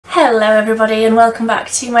Hello everybody and welcome back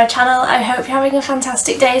to my channel. I hope you're having a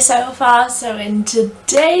fantastic day so far. So in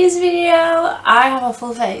today's video I have a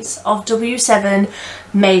full face of W7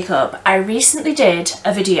 makeup. I recently did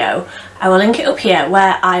a video, I will link it up here,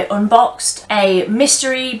 where I unboxed a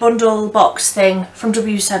mystery bundle box thing from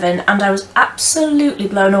W7 and I was absolutely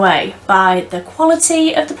blown away by the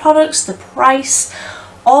quality of the products, the price,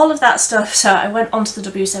 all of that stuff. So I went onto the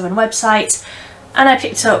W7 website and I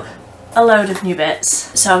picked up a load of new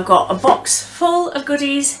bits. So I've got a box full of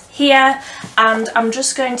goodies here and I'm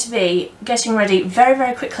just going to be getting ready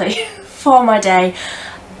very quickly for my day.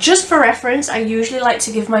 Just for reference, I usually like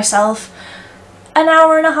to give myself an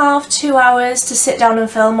hour and a half, 2 hours to sit down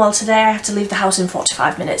and film. Well, today I have to leave the house in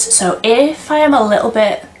 45 minutes. So if I am a little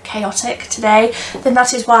bit chaotic today, then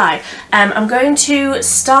that is why. I'm going to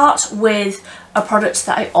start with a product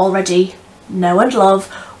that I already know and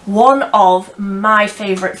love. One of my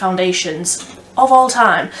favourite foundations of all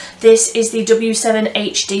time. This is the W7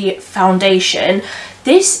 HD foundation.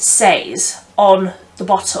 This says on the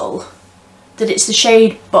bottle that it's the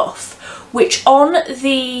shade Buff, which on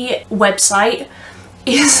the website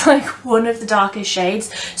is like one of the darkest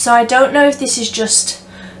shades. So I don't know if this is just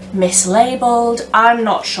mislabeled, I'm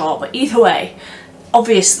not sure, but either way,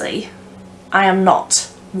 obviously I am not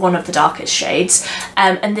one of the darkest shades,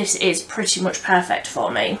 and this is pretty much perfect for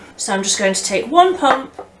me. So I'm just going to take one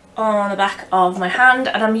pump on the back of my hand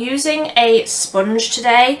and I'm using a sponge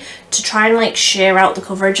today to try and like sheer out the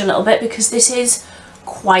coverage a little bit, because this is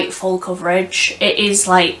quite full coverage. It is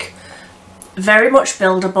like very much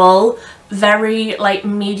buildable, very like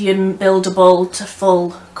medium buildable to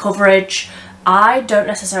full coverage. I don't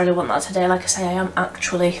necessarily want that today. Like I say, I am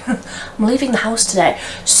actually I'm leaving the house today,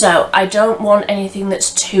 so I don't want anything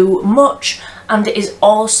that's too much. And it is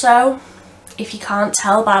also, if you can't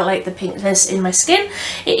tell by like the pinkness in my skin,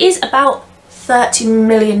 it is about 30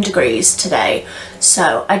 million degrees today,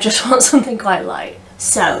 so I just want something quite light.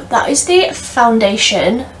 So that is the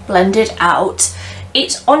foundation blended out.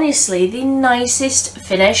 It's honestly the nicest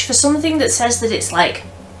finish for something that says that it's like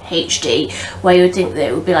HD, where you would think that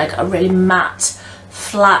it would be like a really matte,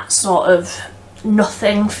 flat sort of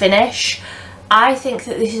nothing finish. I think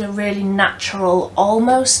that this is a really natural,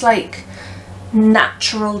 almost like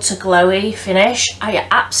natural to glowy finish. I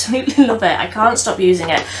absolutely love it. I can't stop using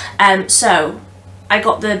it. So I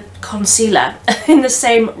got the concealer in the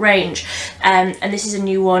same range, and this is a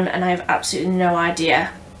new one and I have absolutely no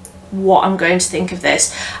idea what I'm going to think of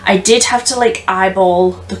this. I did have to like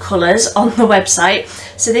eyeball the colours on the website.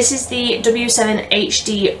 So this is the W7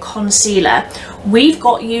 HD concealer. We've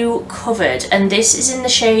got you covered, and this is in the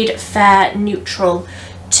shade Fair Neutral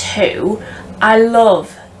 2. I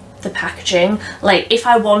love the packaging. Like if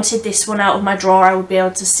I wanted this one out of my drawer, I would be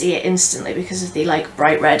able to see it instantly because of the like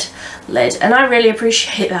bright red lid, and I really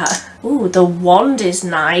appreciate that. Ooh, the wand is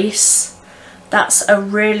nice. That's a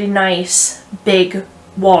really nice big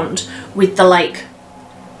wand with the like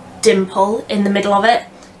dimple in the middle of it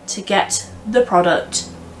to get the product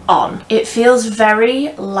on. It feels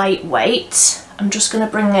very lightweight. I'm just going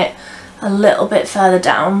to bring it a little bit further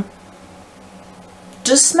down.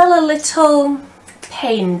 Does smell a little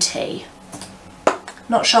painty.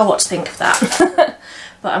 Not sure what to think of that.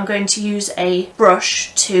 But I'm going to use a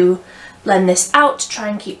brush to blend this out to try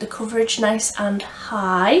and keep the coverage nice and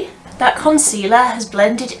high. That concealer has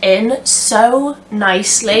blended in so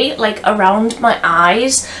nicely, like around my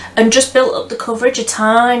eyes, and just built up the coverage a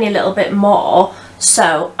tiny little bit more.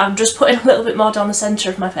 So I'm just putting a little bit more down the centre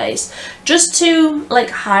of my face, just to like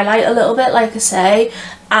highlight a little bit, like I say.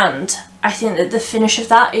 And I think that the finish of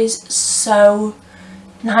that is so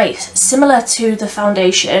nice, similar to the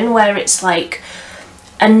foundation, where it's like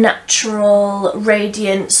a natural,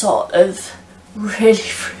 radiant sort of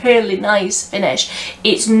really nice finish.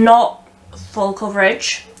 It's not full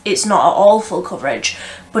coverage, it's not at all full coverage,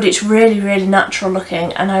 but it's really natural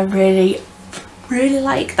looking, and I really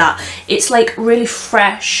like that. It's like really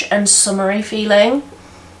fresh and summery feeling.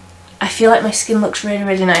 I feel like my skin looks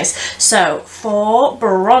really nice. So for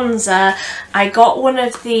bronzer, I got one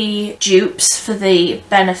of the dupes for the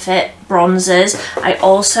Benefit bronzers. I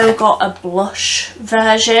also got a blush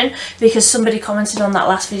version because somebody commented on that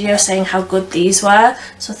last video saying how good these were.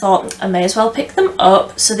 So I thought I may as well pick them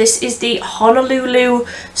up. So this is the Honolulu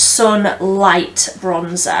Sun Light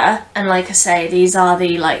bronzer. And like I say, these are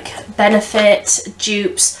the like Benefit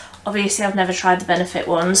dupes. Obviously I've never tried the Benefit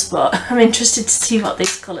ones, but I'm interested to see what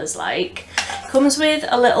this colour's like. Comes with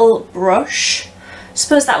a little brush. I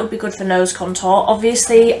suppose that would be good for nose contour.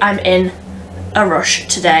 Obviously I'm in a rush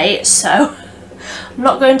today, so I'm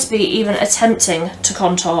not going to be even attempting to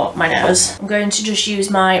contour my nose. I'm going to just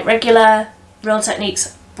use my regular Real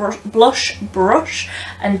Techniques blush brush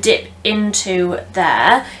and dip into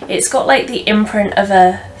there. It's got like the imprint of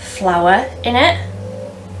a flower in it.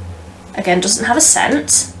 Again, doesn't have a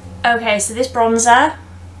scent. Okay, so this bronzer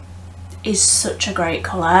is such a great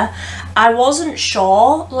colour. I wasn't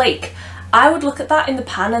sure, like, I would look at that in the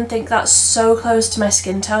pan and think that's so close to my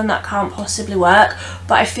skin tone, that can't possibly work,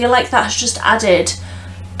 but I feel like that's just added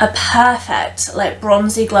a perfect like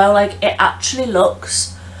bronzy glow. Like, it actually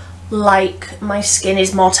looks like my skin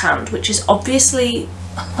is more tanned, which is obviously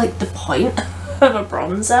like the point of a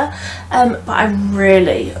bronzer, but I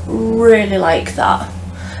really like that.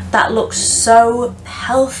 That looks so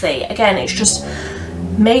healthy. Again, it's just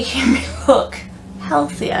making me look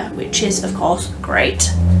healthier, which is of course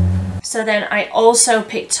great. So then I also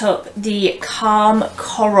picked up the Calm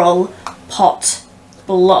Coral Pot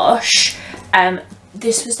Blush.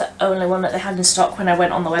 This was the only one that they had in stock when I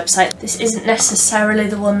went on the website. This isn't necessarily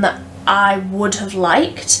the one that I would have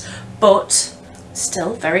liked, but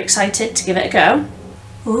still very excited to give it a go.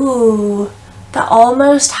 Ooh, that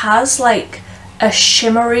almost has like a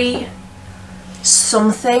shimmery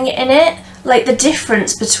something in it, like the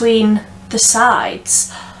difference between the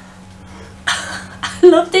sides. I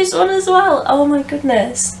love this one as well. Oh my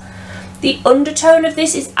goodness. The undertone of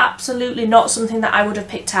this is absolutely not something that I would have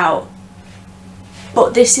picked out,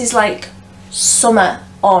 but this is like summer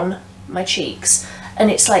on my cheeks, and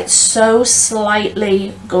it's like so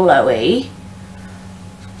slightly glowy,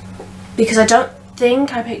 because I don't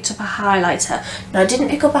think I picked up a highlighter. No, I didn't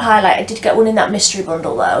pick up a highlight. I did get one in that mystery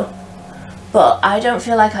bundle though, but I don't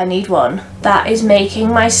feel like I need one. That is making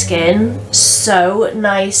my skin so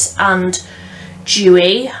nice and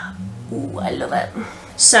dewy. Ooh, I love it.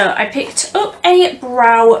 So I picked up a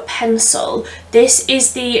brow pencil. This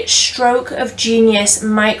is the Stroke of Genius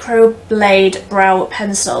Micro Blade Brow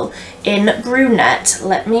Pencil in brunette.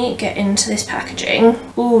 Let me get into this packaging.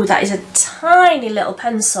 Ooh, that is a tiny little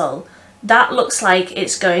pencil. That looks like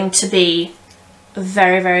it's going to be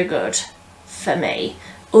very good for me.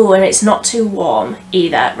 Ooh, and it's not too warm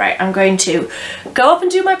either. Right, I'm going to go up and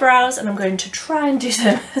do my brows, and I'm going to try and do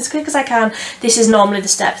them as quick as I can. This is normally the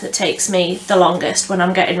step that takes me the longest when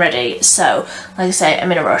I'm getting ready, so like I say,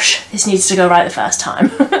 I'm in a rush. This needs to go right the first time.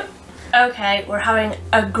 Okay, we're having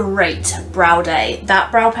a great brow day. That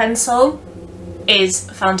brow pencil is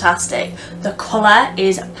fantastic. The colour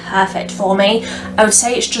is perfect for me. I would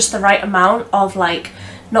say it's just the right amount of like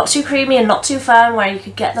not too creamy and not too firm where you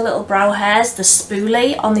could get the little brow hairs. The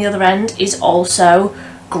spoolie on the other end is also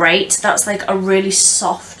great. That's like a really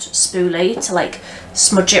soft spoolie to like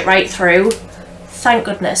smudge it right through. Thank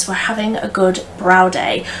goodness we're having a good brow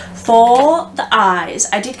day. For the eyes,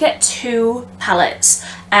 I did get 2 palettes,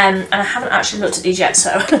 and I haven't actually looked at these yet,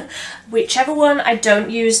 so whichever one I don't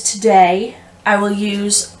use today I will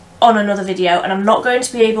use on another video, and I'm not going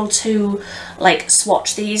to be able to like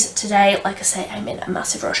swatch these today. Like I say, I'm in a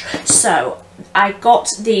massive rush. So I got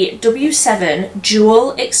the W7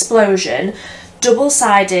 Jewel Explosion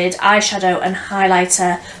double-sided eyeshadow and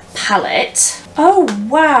highlighter palette. Oh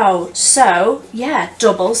wow, so yeah,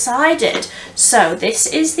 double-sided. So this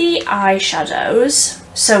is the eyeshadows.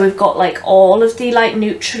 So we've got like all of the like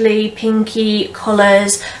neutrally pinky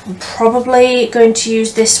colours. I'm probably going to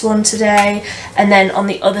use this one today, and then on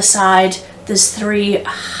the other side there's 3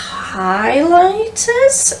 highlighters,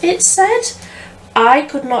 it said. I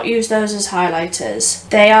could not use those as highlighters.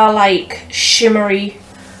 They are like shimmery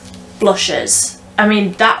blushes. I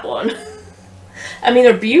mean, that one, I mean,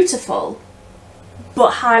 they're beautiful,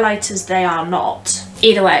 but highlighters they are not.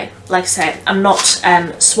 Either way, like I say, I'm not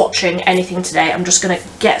swatching anything today. I'm just going to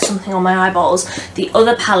get something on my eyeballs. The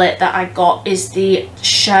other palette that I got is the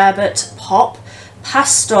Sherbet Pop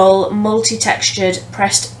Pastel Multi-Textured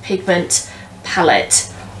Pressed Pigment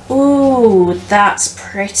Palette. Ooh, that's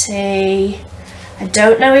pretty. I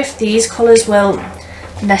don't know if these colours will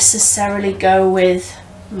necessarily go with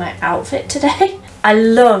my outfit today. I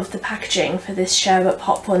love the packaging for this Sherbet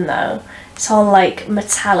Pop one though. It's all like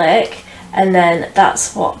metallic, and then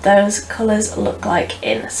that's what those colours look like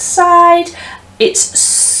inside. It's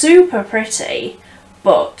super pretty,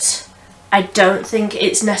 but I don't think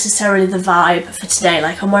it's necessarily the vibe for today.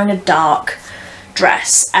 Like, I'm wearing a dark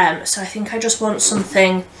dress, so I think I just want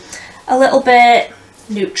something a little bit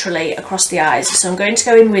neutrally across the eyes. So I'm going to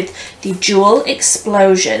go in with the Jewel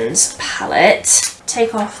Explosions palette.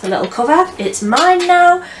 Take off the little cover, it's mine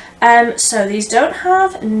now. So these don't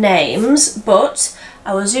have names, but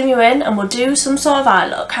I will zoom you in and we'll do some sort of eye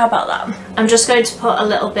look. How about that? I'm just going to put a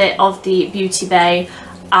little bit of the Beauty Bay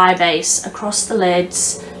eye base across the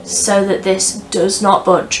lids so that this does not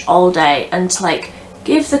budge all day, and to like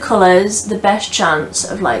give the colours the best chance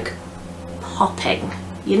of like popping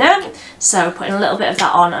you know. So putting a little bit of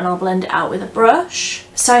that on, and I'll blend it out with a brush.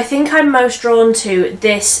 So I think I'm most drawn to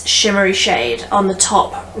this shimmery shade on the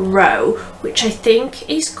top row, which I think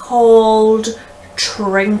is called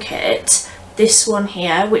Trinket. This one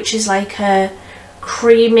here, which is like a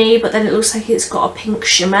creamy, but then it looks like it's got a pink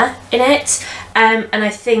shimmer in it. And I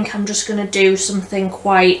think I'm just going to do something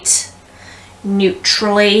quite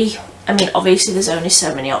neutrally. I mean, obviously there's only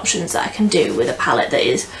so many options that I can do with a palette that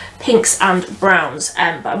is pinks and browns,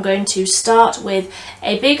 but I'm going to start with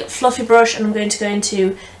a big fluffy brush, and I'm going to go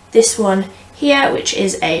into this one here, which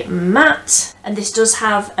is a matte, and this does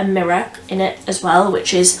have a mirror in it as well,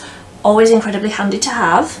 which is always incredibly handy to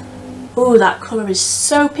have. Oh, that colour is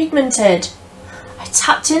so pigmented. I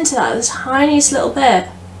tapped into that the tiniest little bit.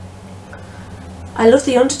 I love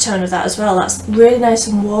the undertone of that as well. That's really nice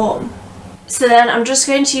and warm. So then I'm just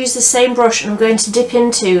going to use the same brush, and I'm going to dip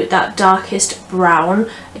into that darkest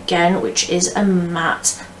brown again, which is a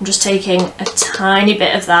matte. I'm just taking a tiny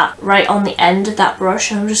bit of that right on the end of that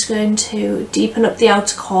brush, and I'm just going to deepen up the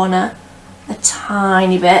outer corner a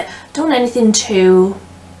tiny bit. Don't want anything too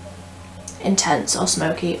intense or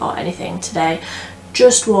smoky or anything today.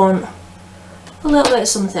 Just want a little bit of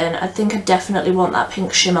something. I think I definitely want that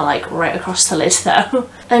pink shimmer like right across the lid though.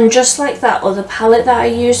 And just like that other palette that I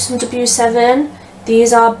used from W7,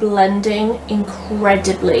 these are blending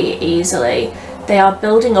incredibly easily. They are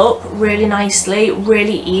building up really nicely,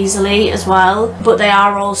 really easily as well, but they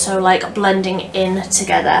are also like blending in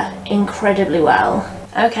together incredibly well.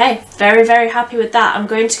 Okay, very, very happy with that. I'm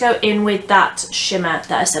going to go in with that shimmer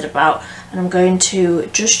that I said about, and I'm going to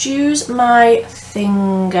just use my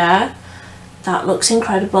finger. That looks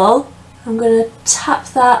incredible. I'm going to tap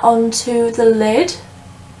that onto the lid.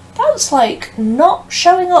 That's like not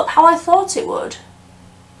showing up how I thought it would.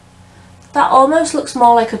 That almost looks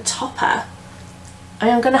more like a topper. I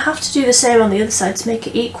am going to have to do the same on the other side to make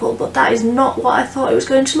it equal, but that is not what I thought it was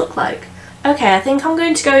going to look like. Okay, I think I'm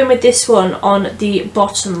going to go in with this one on the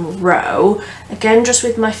bottom row, again just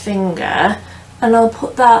with my finger, and I'll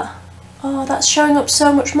put that, oh that's showing up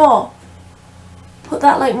so much more. Put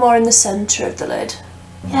that like more in the centre of the lid.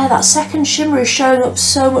 Yeah, that second shimmer is showing up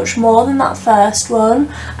so much more than that first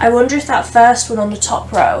one. I wonder if that first one on the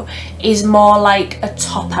top row is more like a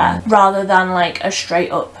topper rather than like a straight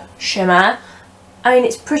up shimmer. I mean,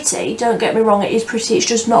 it's pretty, don't get me wrong, it is pretty, it's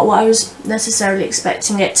just not what I was necessarily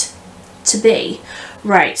expecting it to be.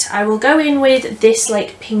 Right, I will go in with this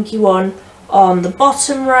like pinky one on the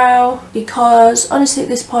bottom row, because honestly at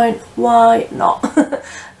this point, why not?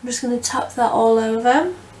 I'm just going to tap that all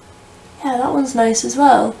over. Yeah, that one's nice as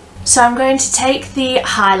well. So I'm going to take the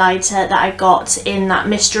highlighter that I got in that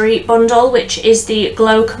mystery bundle, which is the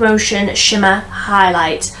Glow Commotion Shimmer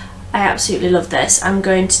Highlight. I absolutely love this. I'm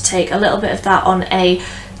going to take a little bit of that on a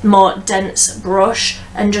more dense brush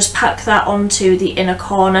and just pack that onto the inner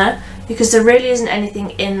corner, because there really isn't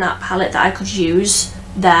anything in that palette that I could use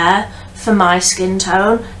there for my skin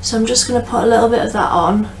tone. So I'm just going to put a little bit of that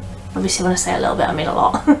on. Obviously when I say a little bit I mean a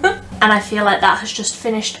lot. And I feel like that has just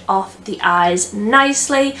finished off the eyes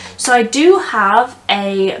nicely. So I do have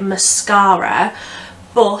a mascara,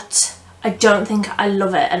 but I don't think I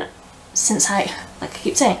love it, and since like I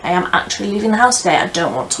keep saying, I am actually leaving the house today, I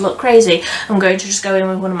don't want to look crazy, I'm going to just go in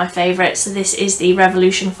with one of my favourites. So this is the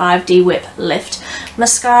Revolution 5D Whip Lift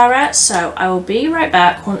mascara. So I will be right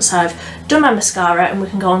back once I've done my mascara and we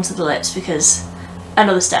can go on to the lips, because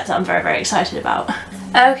another step that I'm very, very excited about.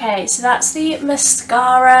 Okay, so that's the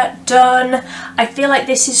mascara done. I feel like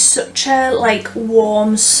this is such a like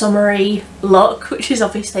warm summery look, which is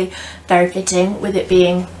obviously very fitting with it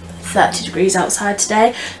being 30 degrees outside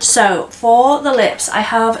today. So for the lips, I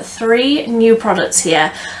have 3 new products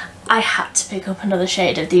here. I had to pick up another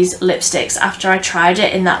shade of these lipsticks after I tried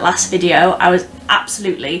it in that last video. I was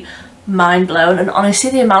absolutely mind blown, and honestly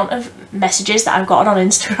the amount of messages that I've gotten on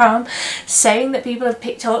Instagram saying that people have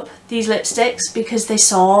picked up these lipsticks because they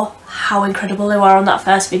saw how incredible they were on that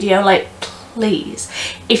first video. Like, please,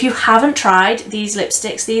 if you haven't tried these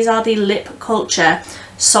lipsticks, these are the Lip Culture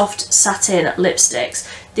Soft Satin lipsticks.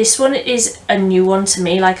 This one is a new one to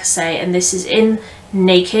me, like I say, and this is in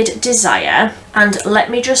Naked Desire, and let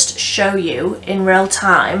me just show you in real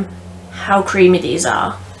time how creamy these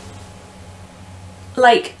are.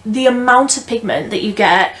 Like, the amount of pigment that you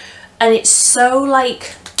get, and it's so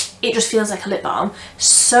like, it just feels like a lip balm.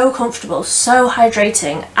 So comfortable, so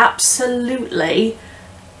hydrating, absolutely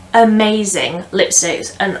amazing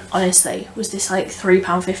lipsticks. And honestly, was this like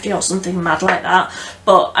 £3.50 or something mad like that?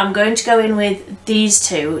 But I'm going to go in with these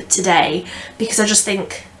 2 today because I just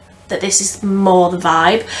think that this is more the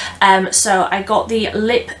vibe. So I got the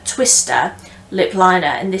Lip Twister lip liner,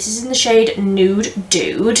 and this is in the shade Nude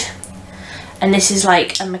Dude. And this is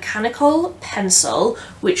like a mechanical pencil,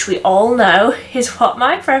 which we all know is what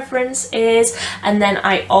my preference is. And then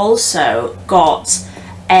I also got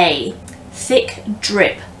a thick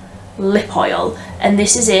drip lip oil, and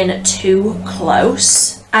this is in Too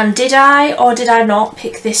Close. And did I or did I not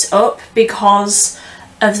pick this up because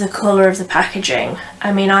of the colour of the packaging?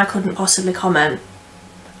 I mean, I couldn't possibly comment.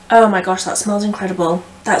 Oh my gosh, that smells incredible.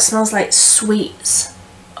 That smells like sweets.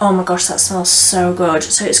 Oh my gosh, that smells so good.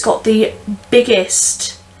 So it's got the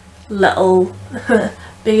biggest little,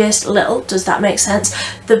 does that make sense?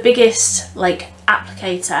 The biggest like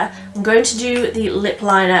applicator. I'm going to do the lip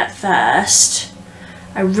liner first.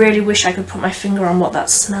 I really wish I could put my finger on what that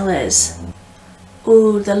smell is.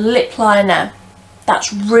 Ooh, the lip liner.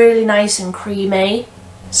 That's really nice and creamy.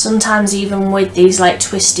 Sometimes even with these like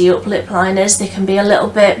twisty up lip liners, they can be a little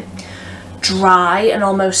bit dry and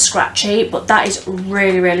almost scratchy, but that is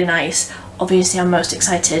really, really nice. Obviously, I'm most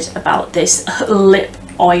excited about this lip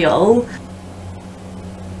oil.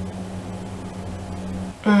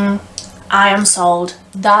 I am sold.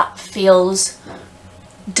 That feels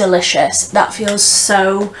delicious. That feels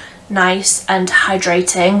so nice and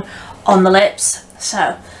hydrating on the lips.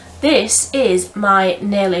 So this is my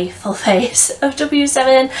nearly full face of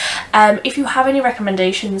W7. If you have any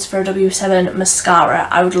recommendations for a W7 mascara,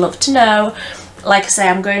 I would love to know. Like I say,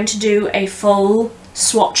 I'm going to do a full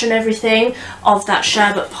swatch and everything of that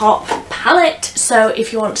Sherbet Pop palette. So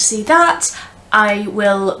if you want to see that, I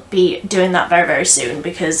will be doing that very, very soon,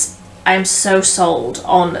 because I am so sold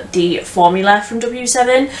on the formula from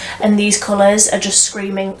W7, and these colours are just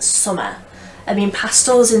screaming summer. I mean,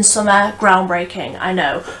 pastels in summer, groundbreaking, I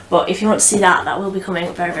know, but if you want to see that, that will be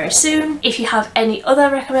coming very, very soon. If you have any other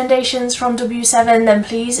recommendations from W7, then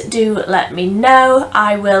please do let me know.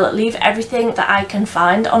 I will leave everything that I can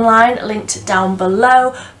find online linked down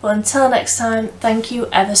below. But until next time, thank you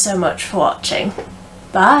ever so much for watching.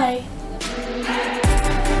 Bye!